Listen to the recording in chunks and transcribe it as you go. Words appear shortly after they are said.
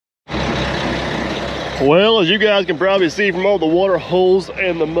Well, as you guys can probably see from all the water holes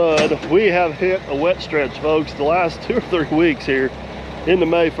and the mud, we have hit a wet stretch, folks. The last 2 or 3 weeks here into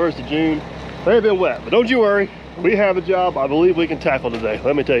May, 1st of June, they've been wet. But don't you worry, we have a job I believe we can tackle today.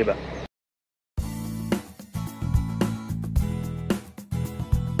 Let me tell you about it.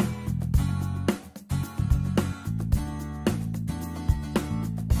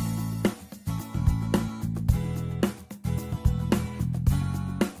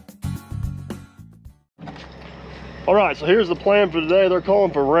 All right, so here's the plan for today. They're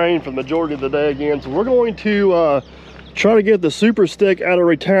calling for rain for the majority of the day again. So we're going to try to get the super stick out of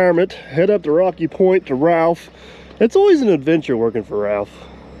retirement, head up to Rocky Point to Ralph. It's always an adventure working for Ralph.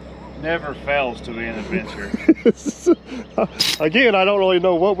 Never fails to be an adventure. Again, I don't really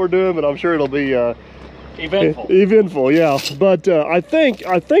know what we're doing, but I'm sure it'll be eventful. Eventful, yeah. But I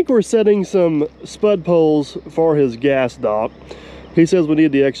think we're setting some spud poles for his gas dock. He says we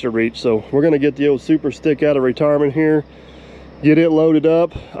need the extra reach, so we're gonna get the old super stick out of retirement here, get it loaded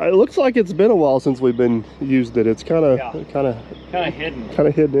up. It looks like it's been a while since we've been used it. It's kind of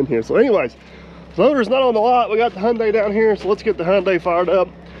hidden in here. So anyways, the loader's not on the lot. We got the Hyundai down here, so let's get the Hyundai fired up.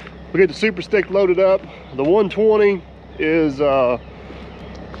 We get the super stick loaded up. The 120 is on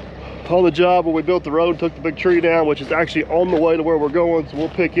the job where we built the road, took the big tree down, which is actually on the way to where we're going, so we'll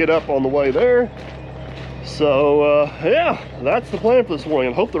pick it up on the way there. So yeah, that's the plan for this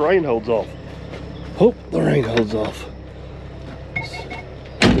morning. I hope the rain holds off. Hope the rain holds off. Let's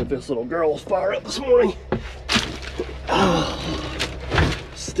see if this little girl was fired up this morning. Oh,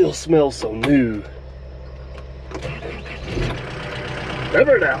 still smells so new.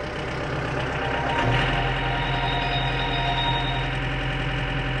 Never doubt.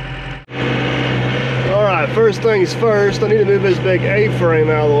 Alright, first things first, I need to move this big A-frame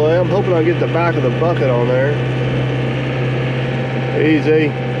out of the way. I'm hoping I get the back of the bucket on there. Easy.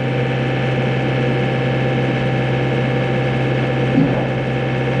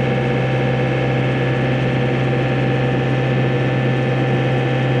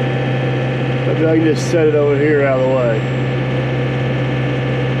 Maybe I can just set it over here out of the way.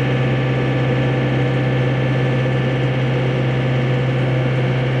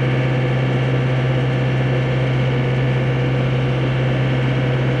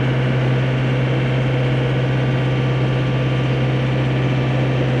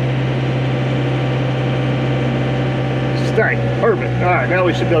 Perfect. All right, now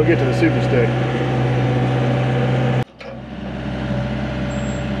we should be able to get to the super stick.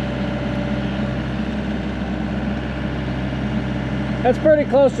 That's pretty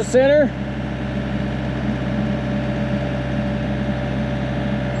close to center.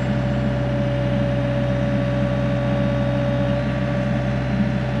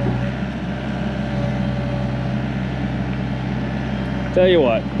 Tell you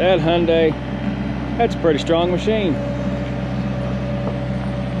what, that Hyundai, that's a pretty strong machine.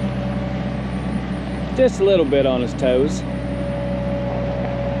 Just a little bit on his toes.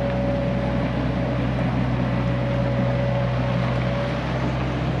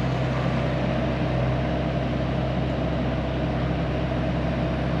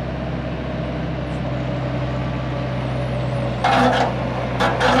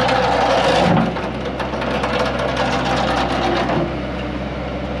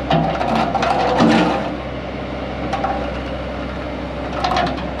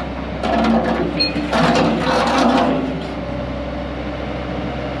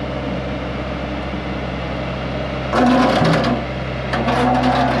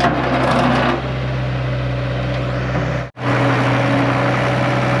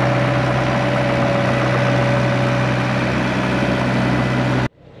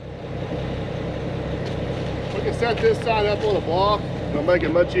 Set this side up on a block. It'll make it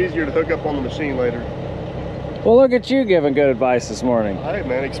much easier to hook up on the machine later. Well, look at you giving good advice this morning. Hey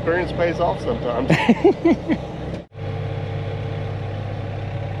man, experience pays off sometimes.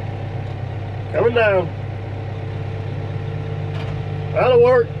 Coming down. That'll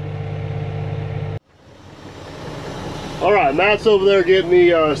work. All right, Matt's over there getting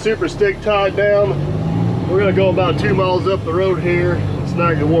the super stick tied down. We're gonna go about 2 miles up the road here and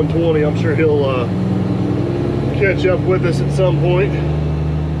snag the 120. I'm sure he'll catch up with us at some point.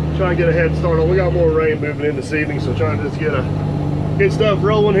 Try and get a head start on. We got more rain moving in this evening, so trying to just get stuff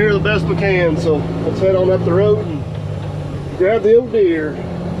rolling here the best we can. So let's head on up the road and grab the old deer.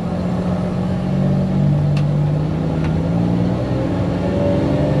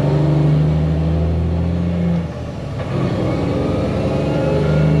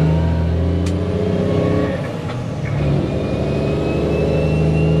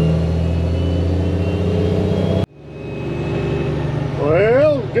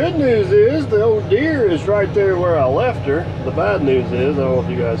 good news is the old deer is right there where I left her. The bad news is, I don't know if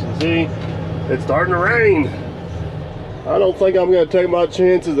you guys can see, it's starting to rain. I don't think I'm going to take my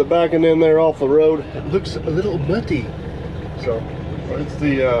chances of backing in there off the road. It looks a little muddy. So it's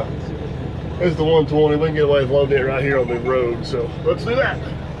the 120. We can get away with loading it right here on the road. So let's do that.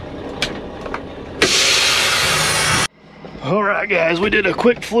 All right, guys, we did a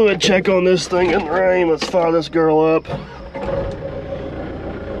quick fluid check on this thing in the rain. Let's fire this girl up.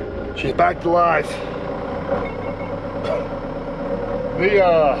 She's back to life.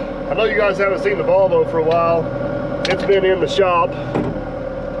 I know you guys haven't seen the Volvo for a while. It's been in the shop.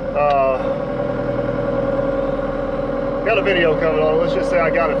 Got a video coming on. Let's just say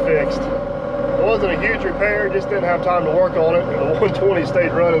I got it fixed. It wasn't a huge repair, just didn't have time to work on it. And the 120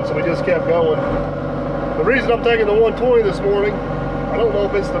 stayed running, so we just kept going. The reason I'm taking the 120 this morning, I don't know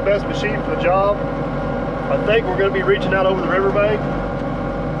if it's the best machine for the job. I think we're going to be reaching out over the riverbank.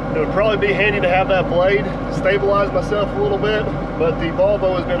 It would probably be handy to have that blade to stabilize myself a little bit, but the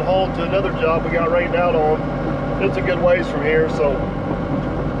Volvo has been hauled to another job we got rained out on. It's a good ways from here, so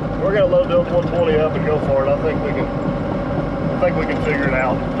we're going to load the 120 up and go for it. I think we can figure it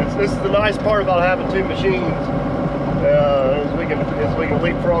out. This is the nice part about having two machines, is we can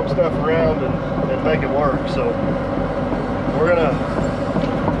leapfrog stuff around and make it work. So we're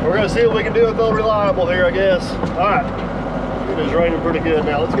gonna see what we can do with Old Reliable here, I guess. All right, it is raining pretty good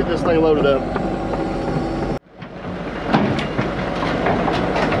now. Let's get this thing loaded up.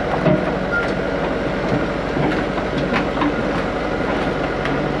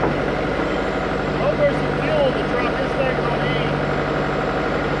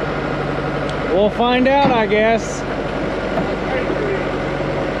 We'll find out, I guess.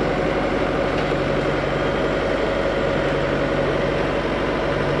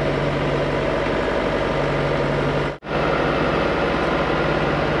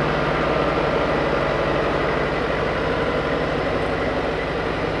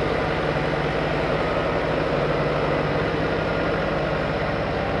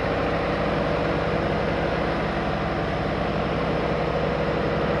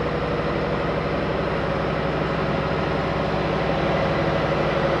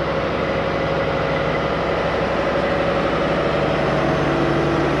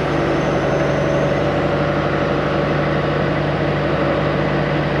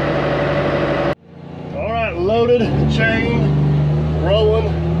 Loaded, chained, rolling,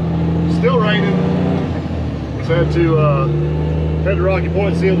 still raining. Just had to head to Rocky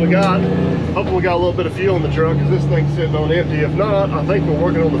Point and see what we got. Hopefully we got a little bit of fuel in the truck because this thing's sitting on empty. If not, I think we're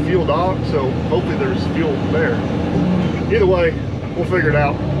working on the fuel dock, so hopefully there's fuel there. Either way, we'll figure it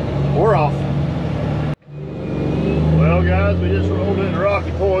out. We're off. Well, guys, we just rolled into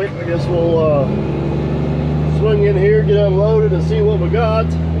Rocky Point. I guess we'll swing in here, get unloaded, and see what we got.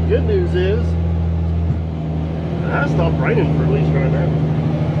 The good news is, it stopped raining for at least right now.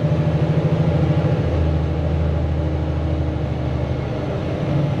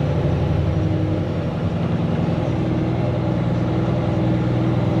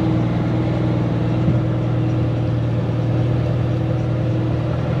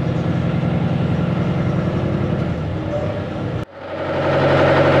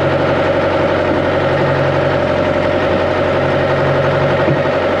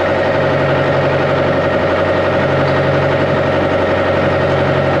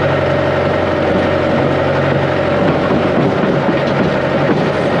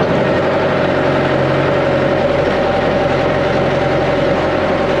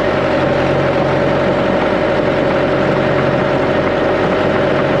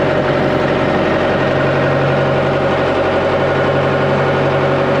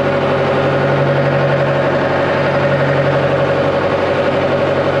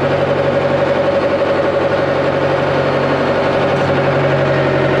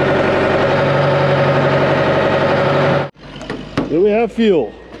 Do we have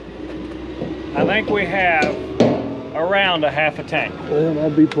fuel? I think we have around a half a tank. Well, that'll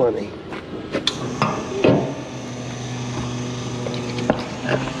be plenty.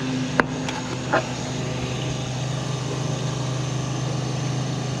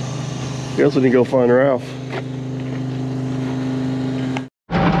 Guess we need to go find Ralph.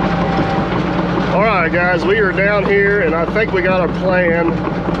 All right, guys, we are down here, and I think we got our plan.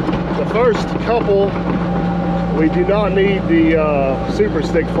 The first couple, we do not need the super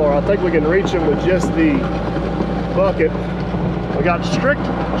stick for. I think we can reach them with just the bucket. We got strict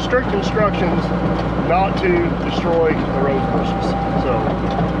instructions not to destroy the rose bushes. So,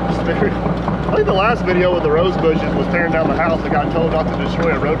 I think the last video with the rose bushes was tearing down the house. I got told not to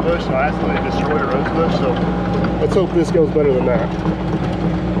destroy a rose bush, so I accidentally destroyed a rose bush. So, let's hope this goes better than that.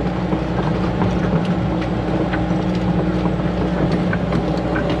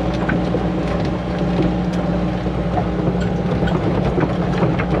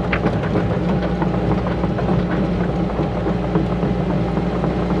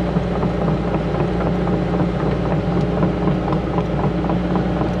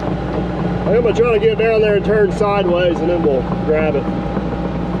 I'm gonna try to get down there and turn sideways, and then we'll grab it.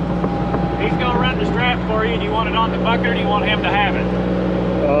 He's gonna run the strap for you. Do you want it on the bucket, or do you want him to have it?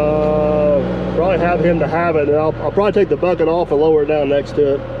 Probably have him to have it, and I'll probably take the bucket off and lower it down next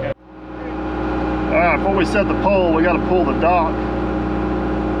to it. Okay. All right, before we set the pole, we got to pull the dock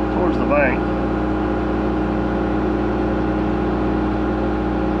towards the bank.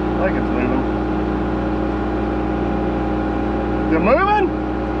 I think it's moving. Is it moving?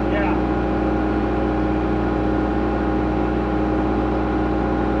 Yeah.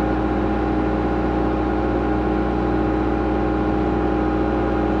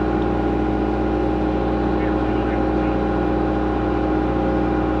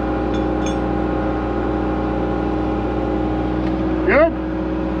 Good?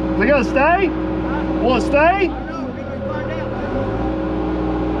 Is it gonna stay? Will it stay? I don't know. We're gonna find out.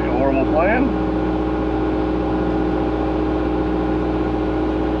 Like a horrible plan.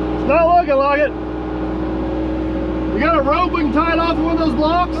 It's not looking like it. You got a rope we can tie it off of one of those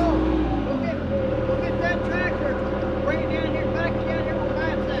blocks? We'll get that tractor. Bring it down here, back it down here. We'll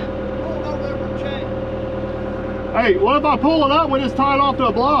match that. Pull it over there with a chain. Hey, what if I pull it up and we just tie it off to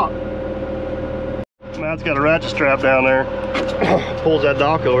a block? Matt's got a ratchet strap down there. Pulls that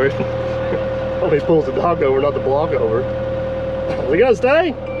dock over. Oh, he pulls the dock over, not the block over. We gotta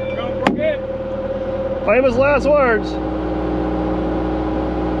stay? Don't forget. Famous last words.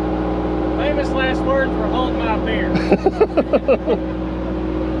 Famous last words for holding my beer.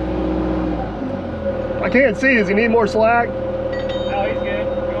 I can't see. Does he need more slack? No, he's good.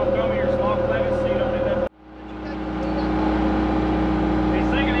 You want to throw me your small clevis so you don't do that? He's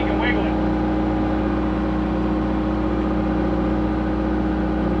thinking he can wiggle it.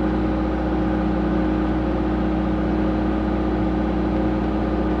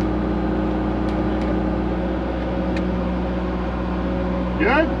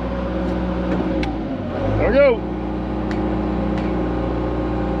 Good? There we go.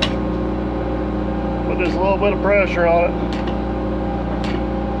 Put just a little bit of pressure on it.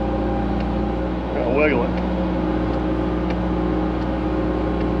 Gonna wiggle it.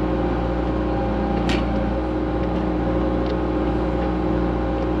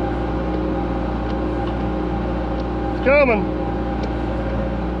 It's coming.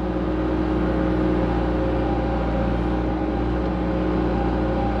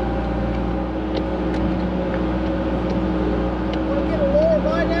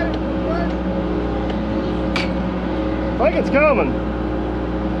 I think it's coming.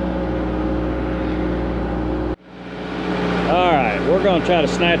 All right, we're going to try to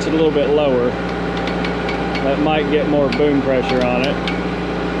snatch it a little bit lower. That might get more boom pressure on it.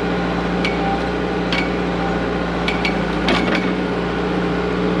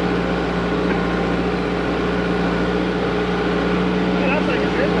 Man, I think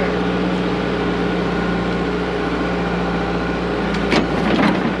it's in there.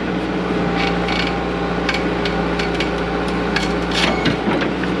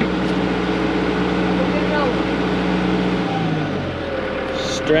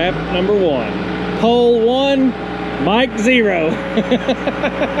 Strap number 1. Pole 1, Mike 0. All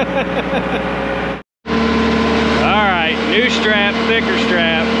right, new strap, thicker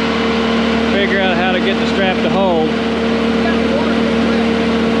strap. Figure out how to get the strap to hold.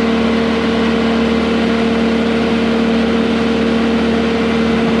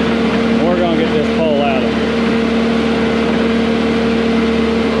 We're gonna get this pole out of it.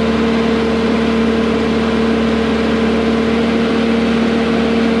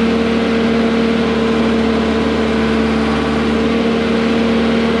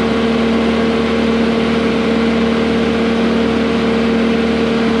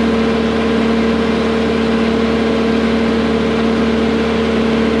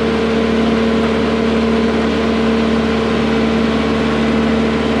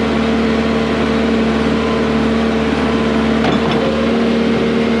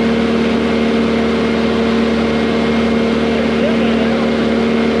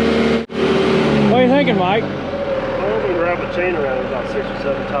 Mike? I'm going to wrap a chain around it about 6 or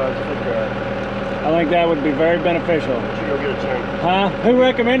 7 times to figure out. I think that would be very beneficial. You should go get a chain. Huh? Who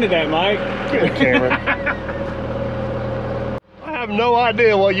recommended that, Mike? Get a camera. I have no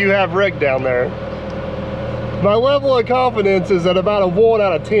idea what you have rigged down there. My level of confidence is at about a 1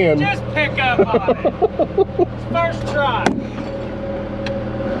 out of 10. Just pick up on it. First try.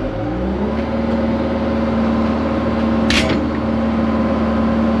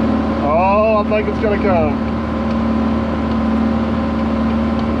 Oh, I think it's gonna come.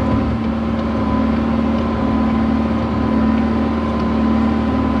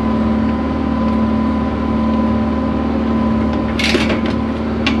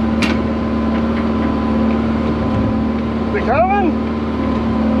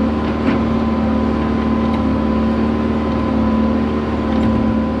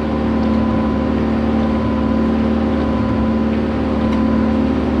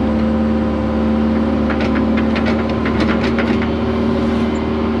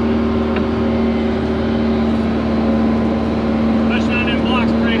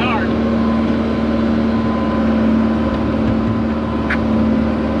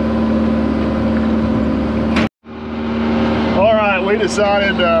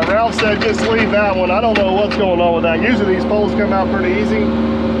 decided, Ralph said just leave that one. I don't know what's going on with that. Usually these poles come out pretty easy.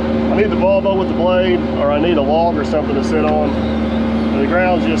 I need the Volvo with the blade, or I need a log or something to sit on. The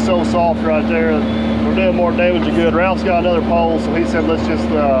ground's just so soft right there. We're doing more damage than good. Ralph's got another pole, so he said let's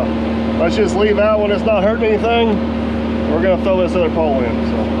just leave that one. It's not hurting anything. We're gonna throw this other pole in.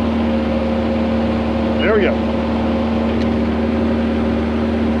 So there we go.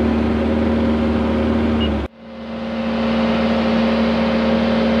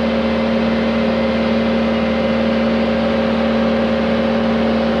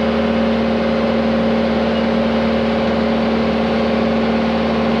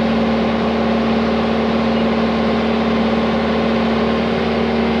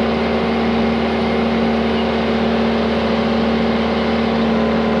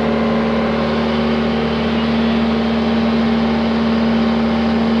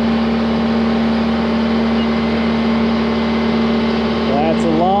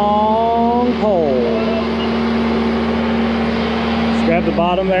 Grab the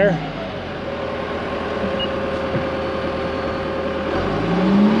bottom there.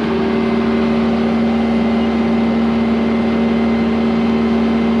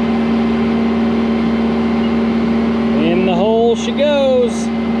 In the hole she goes.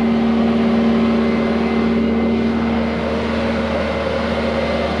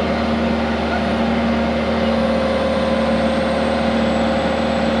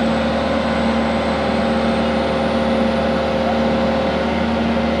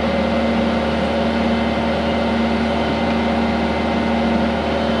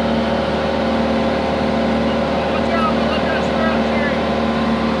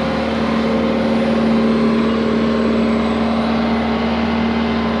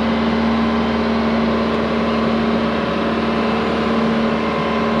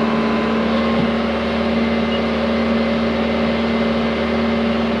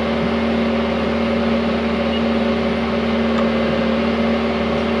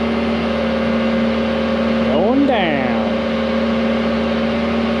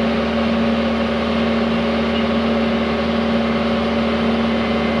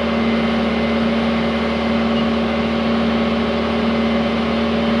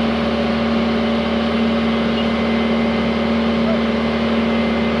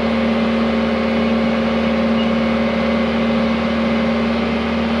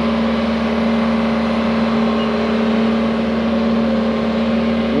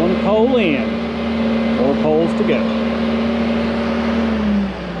 Pole in, 4 poles to go.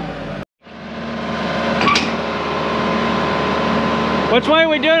 Which way are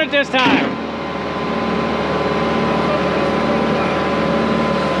we doing it this time?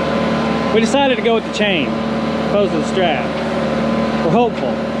 We decided to go with the chain, opposed to the strap. We're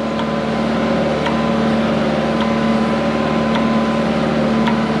hopeful.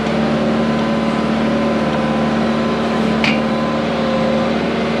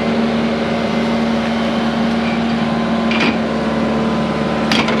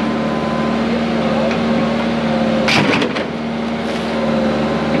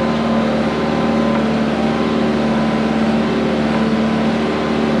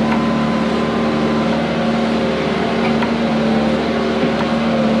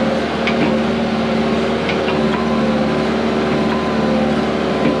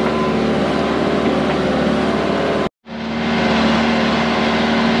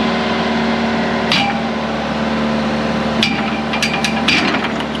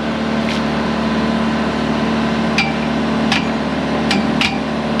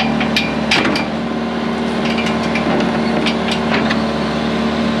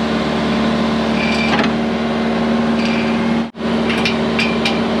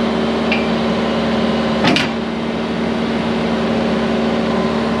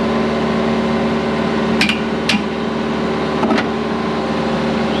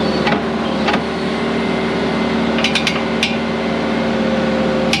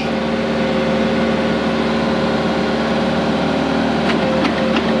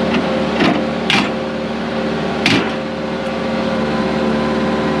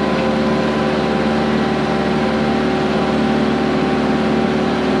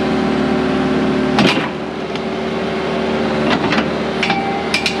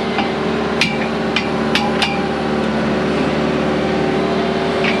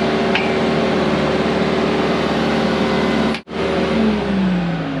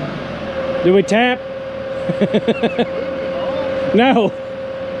 Do we tap? No.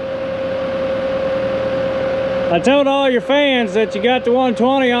 I told all your fans that you got the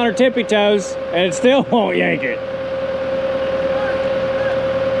 120 on her tippy toes and it still won't yank it.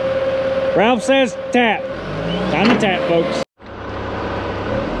 Ralph says tap. Time to tap, folks.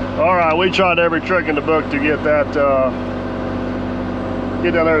 All right, we tried every trick in the book to get that,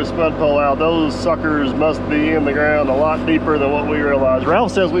 get down there the spud pole out. Those suckers must be in the ground a lot deeper than what we realized.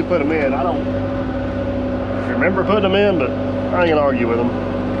 Ralph says we put them in. I don't remember putting them in, but I ain't gonna argue with him.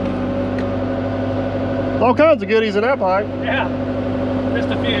 All kinds of goodies in that pipe. Yeah, just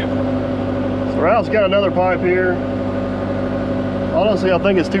a few. So Ralph's got another pipe here. Honestly, I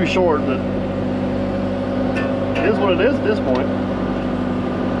think it's too short, but it is what it is at this point.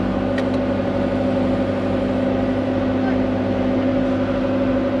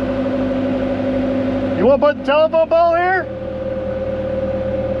 You want to put the telephone pole here?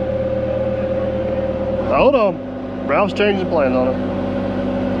 Hold on. Ralph's changing plans on it.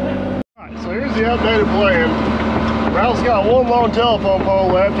 Alright, so here's the updated plan. Ralph's got one long telephone pole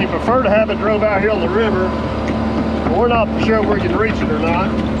left. He'd prefer to have it drove out here on the river. But we're not sure if we can reach it or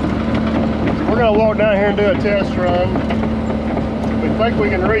not. So we're going to walk down here and do a test run. If we think we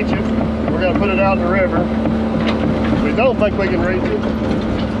can reach it, we're going to put it out in the river. If we don't think we can reach it,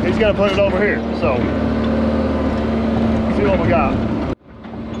 he's going to put it over here. So, see what we got.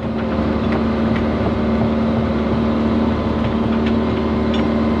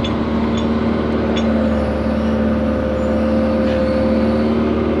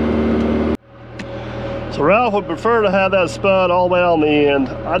 So Ralph would prefer to have that spud all the way on the end.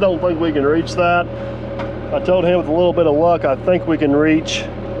 I don't think we can reach that. I told him with a little bit of luck, I think we can reach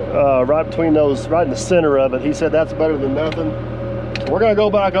right between those, right in the center of it. He said that's better than nothing. So we're gonna go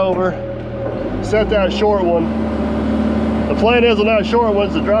back over, set that short one. The plan is on that short one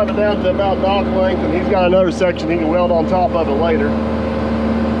is to drive it down to about dock length, and he's got another section he can weld on top of it later.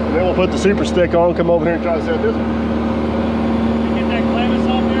 And then we'll put the super stick on, come over here and try to set this one. Get that clevis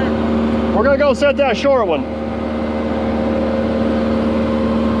off there? We're gonna go set that short one.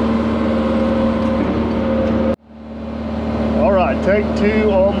 All right, take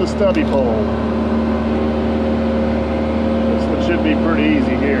 2 on the stubby pole. This one should be pretty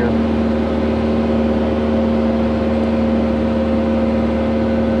easy here.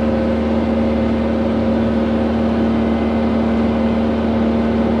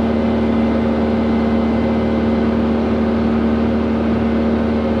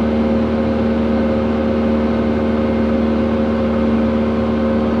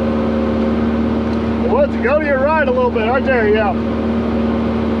 Go to your right a little bit, right there, yeah.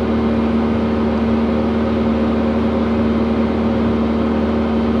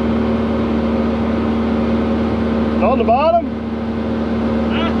 On the bottom?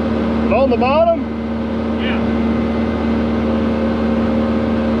 Huh? On the bottom? Yeah.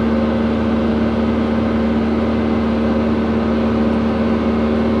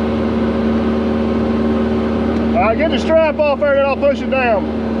 All right, get the strap off there and I'll push it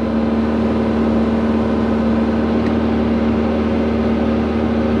down.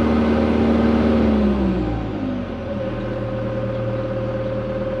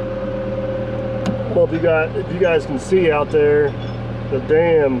 Well, if you guys can see out there, the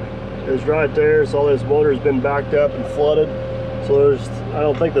dam is right there, so all this water has been backed up and flooded. So I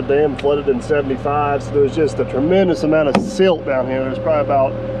don't think the dam flooded in 75, so there's just a tremendous amount of silt down here. There's probably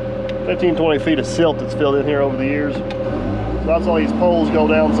about 15-20 feet of silt that's filled in here over the years. So that's why these poles go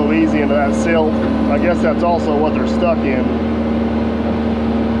down so easy into that silt. I guess that's also what they're stuck in.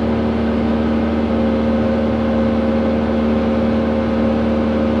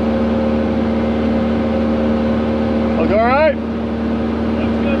 Look all right?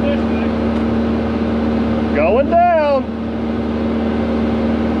 Looks good this way. Going down.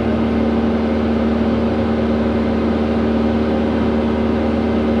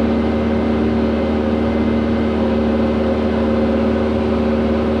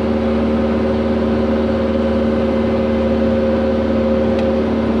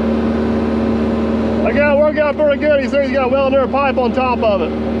 I got it worked out pretty good. He said he's got a well-near pipe on top of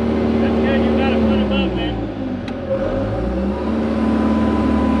it. That's good, you got it put above, man.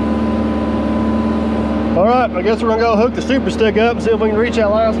 All right, I guess we're gonna go hook the super stick up and see if we can reach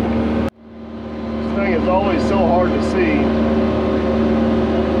that last one. This thing is always so hard to see.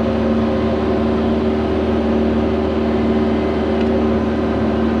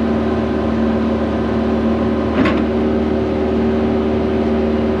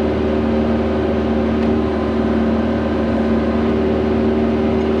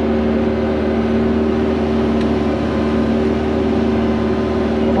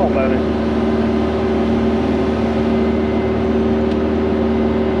 Come on, baby.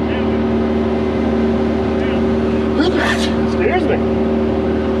 Let's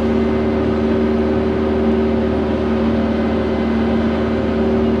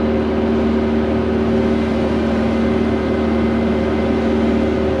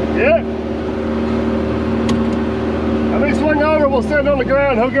sitting on the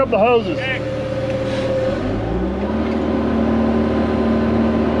ground, hook up the hoses.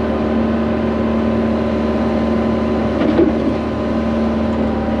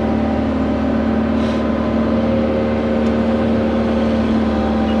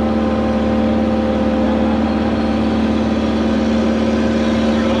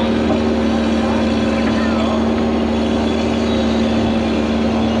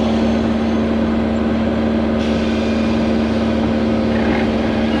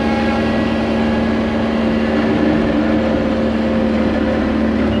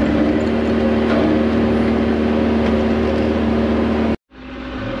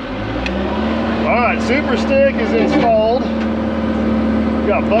 Super stick is installed. We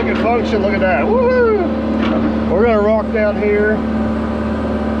got bucket function, look at that. Woohoo! We're gonna rock down here,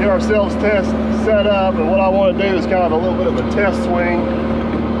 get ourselves test set up, and what I want to do is kind of a little bit of a test swing.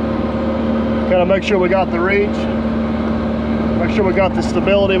 Kind of make sure we got the reach, make sure we got the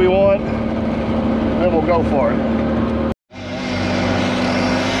stability we want, and then we'll go for it.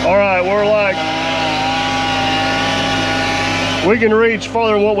 All right, we're like, we can reach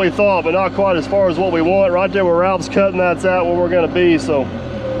farther than what we thought, but not quite as far as what we want. Right there where Ralph's cutting, that's out where we're gonna be. So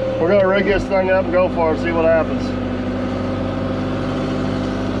we're gonna rig this thing up and go for it, see what happens.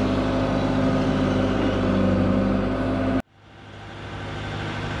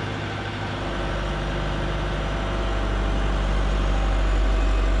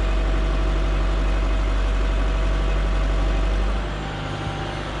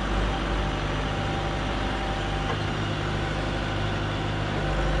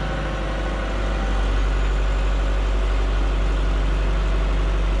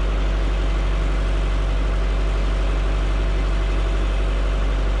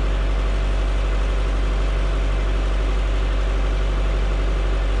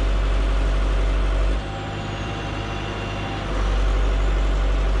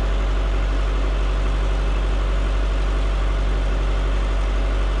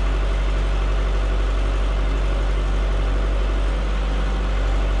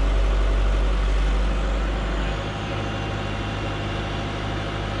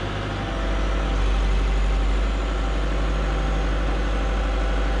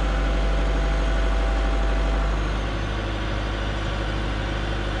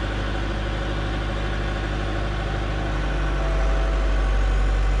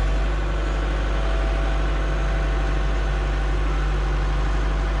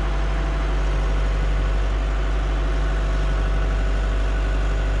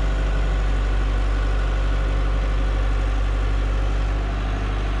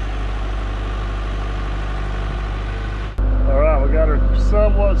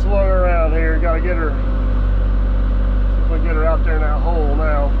 Somewhat swung around here. Got to get her. See if we can get her out there in that hole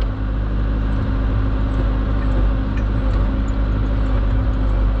now.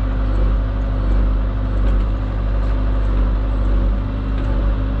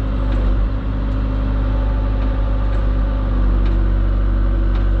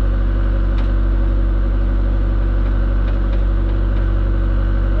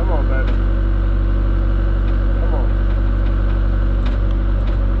 Come on, baby. Come on.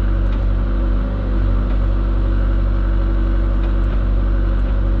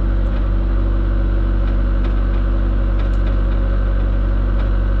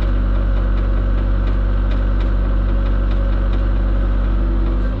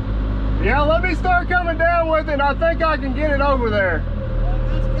 Yeah, let me start coming down with it, and I think I can get it over there.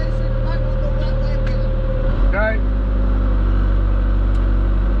 Okay.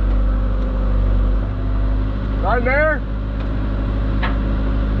 Right there.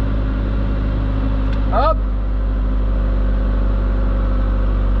 Up.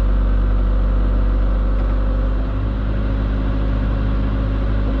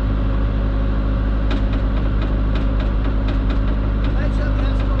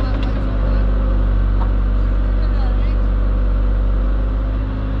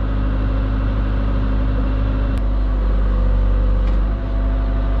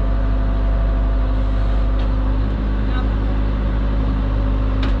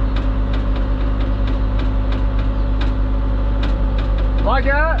 Like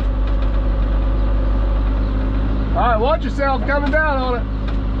that? All right, watch yourself coming down on it.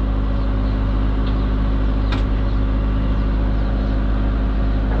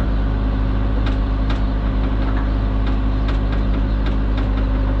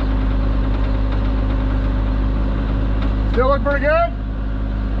 Still look pretty good?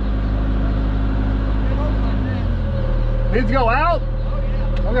 Needs to go out?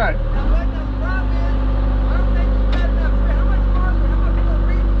 Oh, yeah. Okay.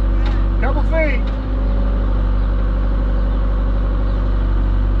 Couple feet.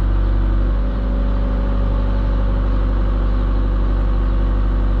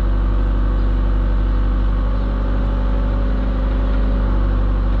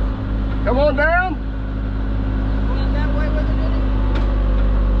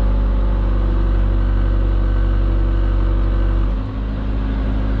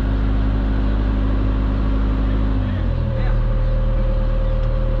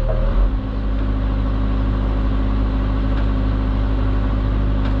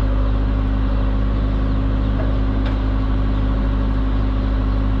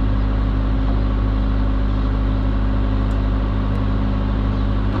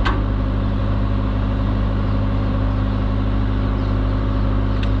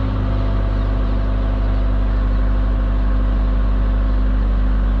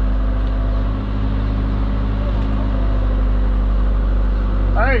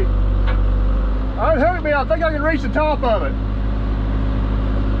 think I can reach the top of it.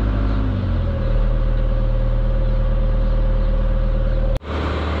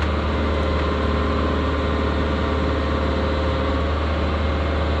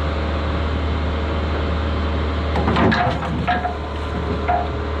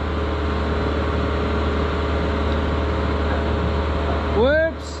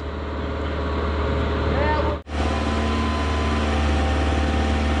 Whoops.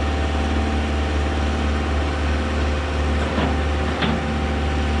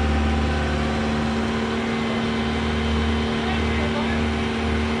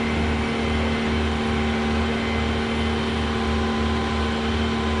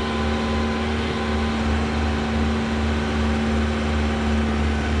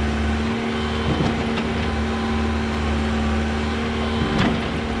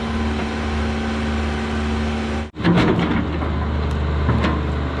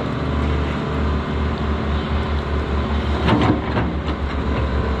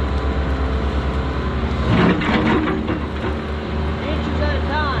 Inches at a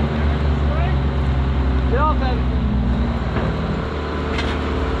time. Get off of it.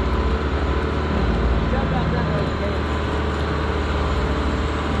 Jump out that way, Dave.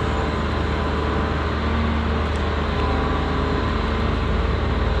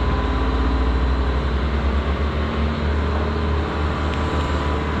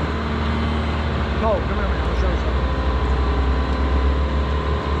 Cole, come here, man. I'll show you something.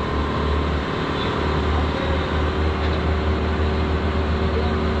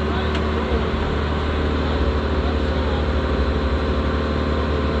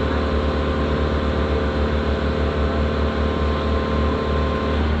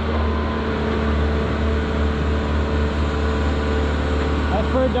 That's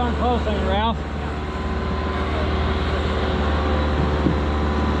pretty darn close, ain't it, Ralph?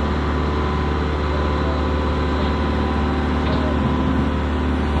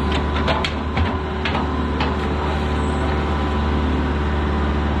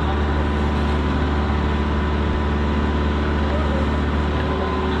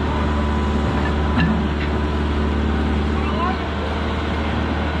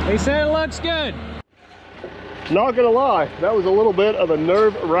 He said it looks good. Not gonna lie, that was a little bit of a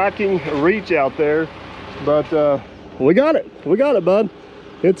nerve-wracking reach out there, but we got it. We got it, bud.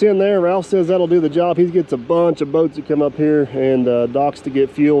 It's in there. Ralph says that'll do the job. He gets a bunch of boats that come up here and docks to get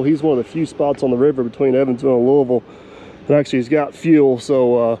fuel. He's one of the few spots on the river between Evansville and Louisville that actually has got fuel,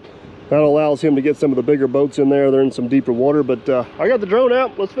 so that allows him to get some of the bigger boats in there. They're in some deeper water, but I got the drone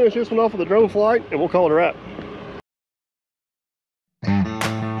out. Let's finish this one off with a drone flight and we'll call it a wrap.